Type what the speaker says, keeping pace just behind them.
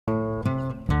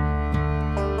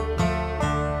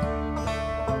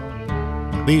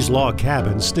These log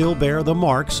cabins still bear the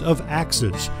marks of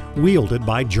axes wielded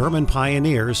by German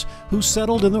pioneers who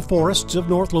settled in the forests of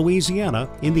North Louisiana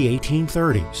in the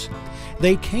 1830s.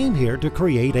 They came here to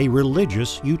create a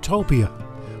religious utopia,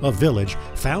 a village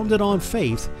founded on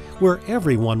faith where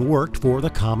everyone worked for the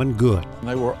common good.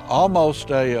 They were almost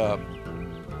a,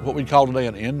 what we call today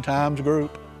an end times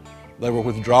group. They were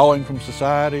withdrawing from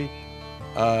society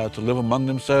to live among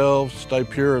themselves, stay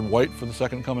pure, and wait for the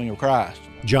second coming of Christ.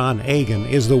 John Agan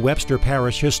is the Webster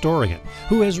Parish historian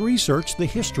who has researched the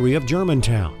history of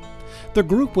Germantown. The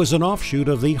group was an offshoot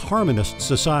of the Harmonist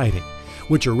Society,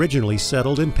 which originally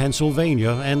settled in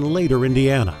Pennsylvania and later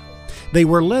Indiana. They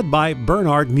were led by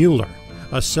Bernard Mueller,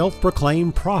 a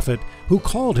self-proclaimed prophet who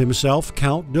called himself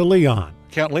Count de Leon.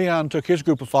 Count Leon took his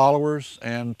group of followers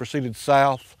and proceeded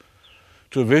south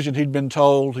to a vision he'd been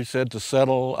told, he said, to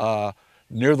settle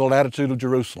near the latitude of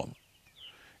Jerusalem.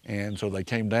 And so they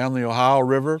came down the Ohio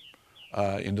River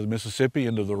into the Mississippi,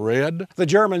 into the Red. The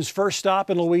Germans' first stop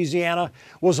in Louisiana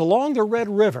was along the Red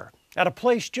River at a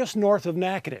place just north of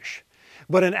Natchitoches.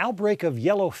 But an outbreak of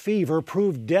yellow fever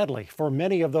proved deadly for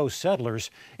many of those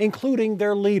settlers, including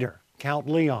their leader, Count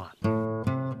Leon.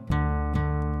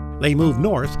 They moved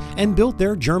north and built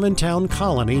their Germantown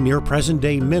colony near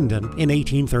present-day Minden in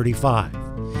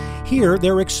 1835. Here,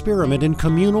 their experiment in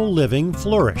communal living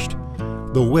flourished.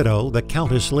 The widow, the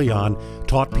Countess Leon,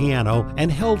 taught piano and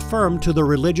held firm to the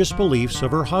religious beliefs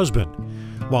of her husband,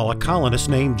 while a colonist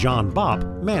named John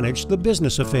Bopp managed the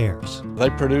business affairs. They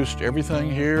produced everything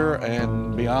here,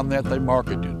 and beyond that they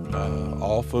marketed.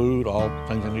 All food, all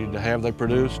things they needed to have, they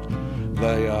produced.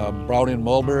 They brought in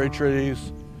mulberry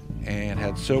trees and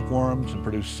had silkworms and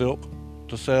produced silk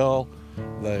to sell.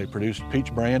 They produced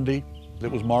peach brandy that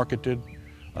was marketed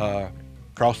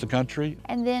across the country.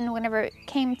 And then whenever it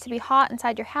came to be hot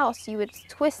inside your house, you would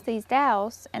twist these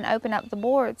dowels and open up the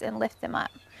boards and lift them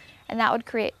up. And that would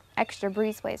create extra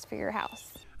breezeways for your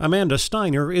house. Amanda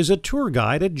Steiner is a tour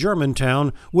guide at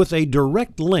Germantown with a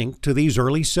direct link to these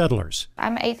early settlers.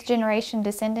 I'm an 8th generation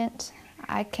descendant.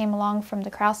 I came along from the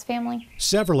Krause family.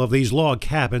 Several of these log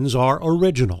cabins are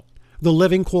original. The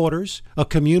living quarters, a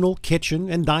communal kitchen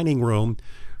and dining room,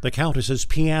 the Countess's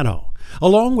piano,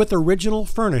 along with original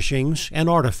furnishings and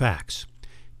artifacts.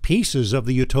 Pieces of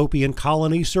the utopian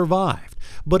colony survived,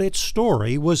 but its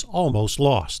story was almost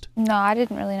lost. No, I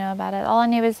didn't really know about it. All I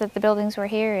knew is that the buildings were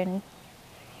here and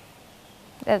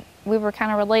that we were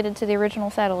kind of related to the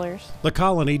original settlers. The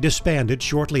colony disbanded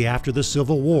shortly after the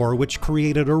Civil War, which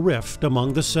created a rift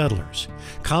among the settlers,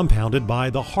 compounded by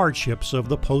the hardships of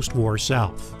the post-war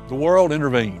South. The world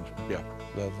intervened, yeah.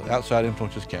 The outside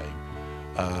influences came.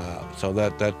 So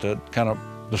that kind of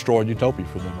destroyed Utopia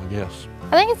for them, I guess.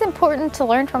 I think it's important to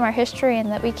learn from our history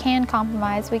and that we can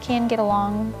compromise, we can get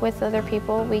along with other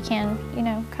people, we can,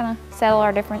 kind of settle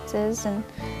our differences and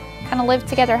kind of live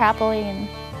together happily,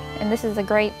 and this is a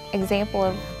great example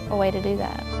of a way to do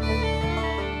that.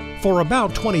 For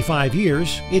about 25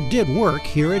 years, it did work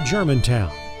here at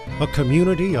Germantown, a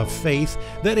community of faith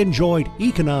that enjoyed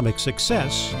economic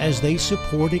success as they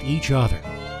supported each other.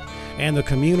 And the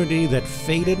community that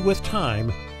faded with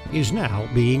time is now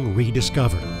being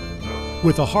rediscovered.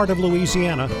 With the Heart of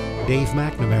Louisiana, Dave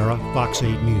McNamara, Fox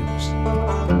 8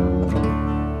 News.